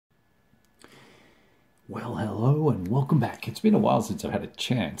Well, hello and welcome back. It's been a while since I've had a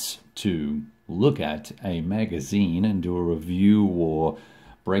chance to look at a magazine and do a review or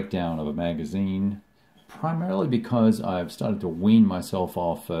breakdown of a magazine, primarily because I've started to wean myself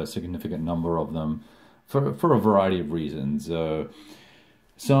off a significant number of them for a variety of reasons.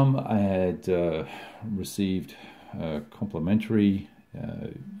 Some I had received complimentary,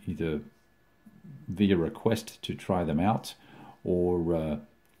 either via request to try them out, or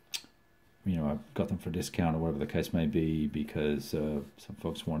I got them for a discount or whatever the case may be because some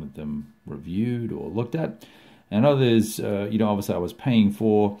folks wanted them reviewed or looked at, and others, obviously I was paying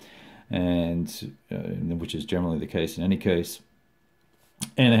for, and which is generally the case in any case,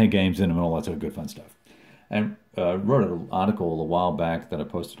 and they had games in them and all that sort of good fun stuff. And wrote an article a while back that I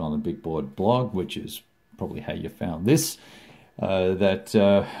posted on the Big Board blog, which is probably how you found this,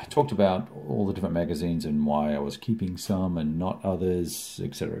 that talked about all the different magazines and why I was keeping some and not others,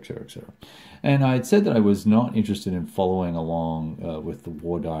 etc., etc., etc. And I had said that I was not interested in following along with the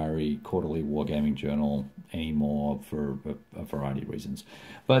War Diary quarterly wargaming journal anymore for a variety of reasons.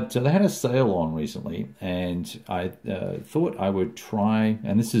 But they had a sale on recently, and I thought I would try,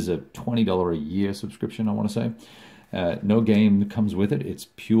 and this is a $20 a year subscription, I want to say. No game comes with it. It's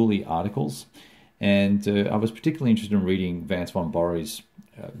purely articles. And I was particularly interested in reading Vance von Borry's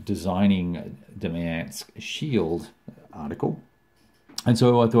Designing Demanc's Shield article. And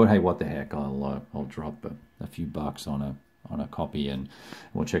so I thought, hey, what the heck, I'll drop a few bucks on a copy and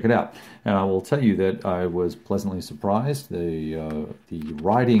we'll check it out. And I will tell you that I was pleasantly surprised. The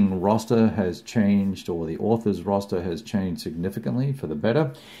writing roster has changed, or the author's roster has changed significantly for the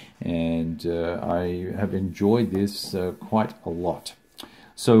better. And I have enjoyed this quite a lot.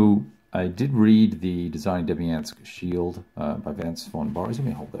 So I did read the Designing Demanc's Shield by Vance von Borry. Let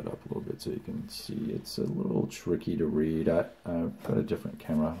me hold that up a little bit so you can see. It's a little tricky to read. I've got a different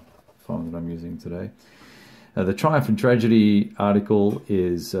camera phone that I'm using today. The Triumph and Tragedy article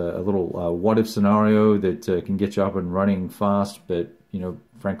is a little what-if scenario that can get you up and running fast, but,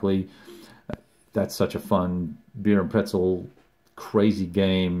 frankly, that's such a fun beer and pretzel crazy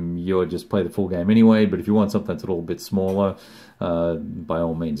game. You'll just play the full game anyway, but if you want something that's a little bit smaller, by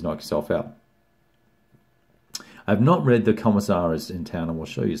all means knock yourself out. I've not read The Commissar is in Town, and we'll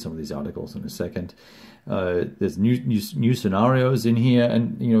show you some of these articles in a second. There's new scenarios in here,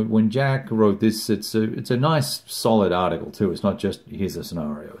 and when Jack wrote this, it's a nice solid article too. It's not just here's a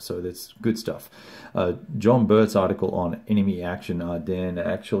scenario, so that's good stuff. John Burt's article on enemy action Ardennes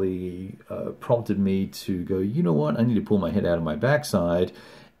actually prompted me to go, you know what, I need to pull my head out of my backside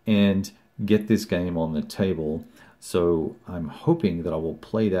and get this game on the table. So I'm hoping that I will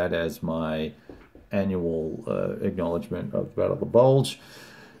play that as my annual acknowledgement of Battle of the Bulge.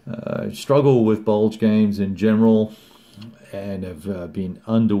 I struggle with Bulge games in general and have been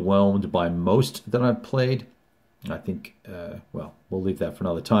underwhelmed by most that I've played. I think, well, we'll leave that for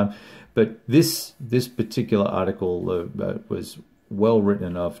another time. But this particular article was well written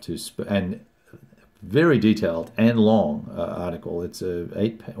enough to, and very detailed and long article. It's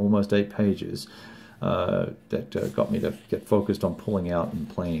almost 8 pages. That got me to get focused on pulling out and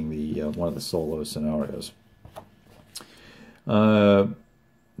playing the one of the solo scenarios. Another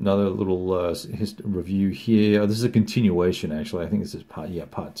little review here. Oh, this is a continuation, actually. I think this is part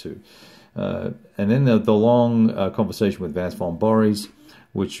 2. And then the long conversation with Vance von Borry,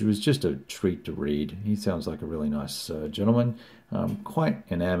 which was just a treat to read. He sounds like a really nice gentleman. I'm quite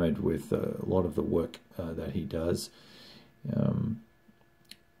enamored with a lot of the work that he does.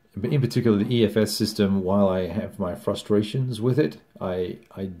 But in particular, the EFS system, while I have my frustrations with it, I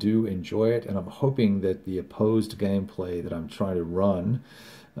do enjoy it, and I'm hoping that the opposed gameplay that I'm trying to run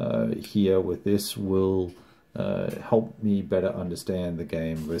here with this will help me better understand the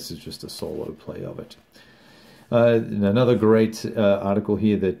game versus just a solo play of it. Another great article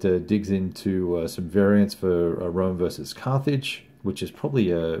here that digs into some variants for Rome versus Carthage, which is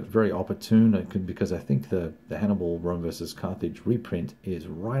probably very opportune because I think the Hannibal Rome versus Carthage reprint is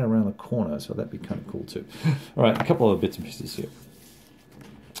right around the corner, so that'd be kind of cool too. All right, a couple of bits and pieces here.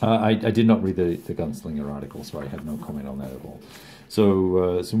 I did not read the Gunslinger article, so I have no comment on that at all.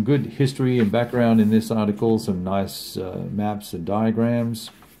 So some good history and background in this article, some nice maps and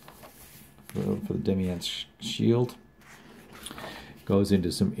diagrams for the Demanc's Shield. Goes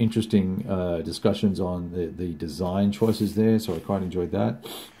into some interesting discussions on the design choices there, so I quite enjoyed that.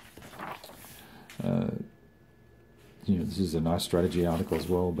 This is a nice strategy article as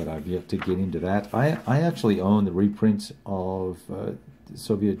well, but I've yet to get into that. I actually own the reprint of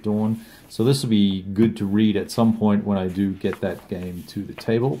Soviet Dawn, so this will be good to read at some point when I do get that game to the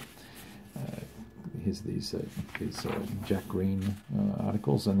table. Here's these Jack Green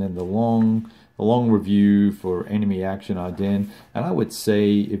articles, and then the long a long review for Enemy Action Ardennes, and I would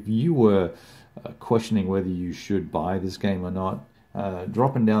say if you were questioning whether you should buy this game or not,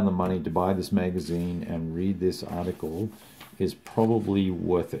 dropping down the money to buy this magazine and read this article is probably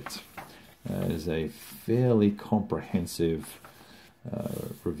worth it. It is a fairly comprehensive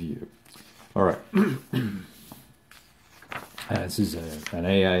review. All right. This is an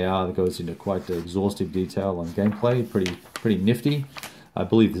AAR that goes into quite exhaustive detail on gameplay. Pretty nifty. I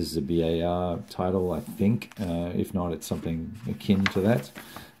believe this is a BAR title, I think. If not, it's something akin to that.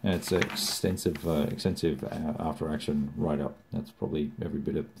 And it's an extensive after-action write-up. That's probably every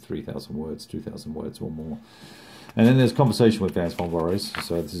bit of 3,000 words, 2,000 words or more. And then there's conversation with Vance von Voorhis.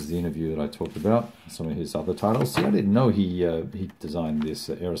 So this is the interview that I talked about. Some of his other titles. See, I didn't know he designed this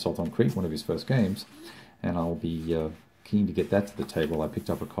Air Assault on Crete, one of his first games. And I'll be keen to get that to the table. I picked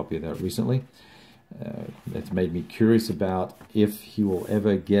up a copy of that recently. It's made me curious about if he will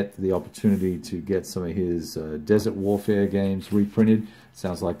ever get the opportunity to get some of his Desert Warfare games reprinted.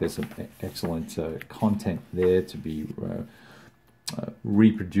 Sounds like there's some excellent content there to be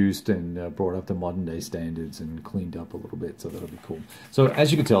reproduced and brought up to modern day standards and cleaned up a little bit, so that'll be cool. So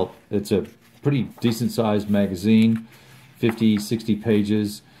as you can tell, it's a pretty decent sized magazine, 50, 60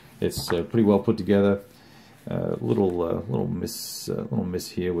 pages. It's pretty well put together. Little miss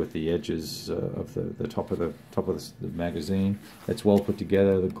here with the edges of the top of the magazine. It's well put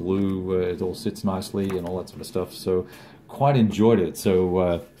together. The glue it all sits nicely and all that sort of stuff. So quite enjoyed it.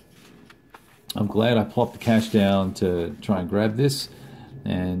 So I'm glad I plopped the cash down to try and grab this,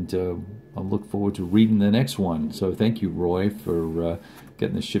 and I look forward to reading the next one. So thank you, Roy, for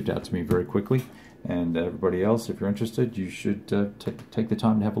getting this shipped out to me very quickly. And everybody else, if you're interested, you should take the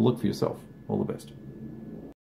time to have a look for yourself. All the best.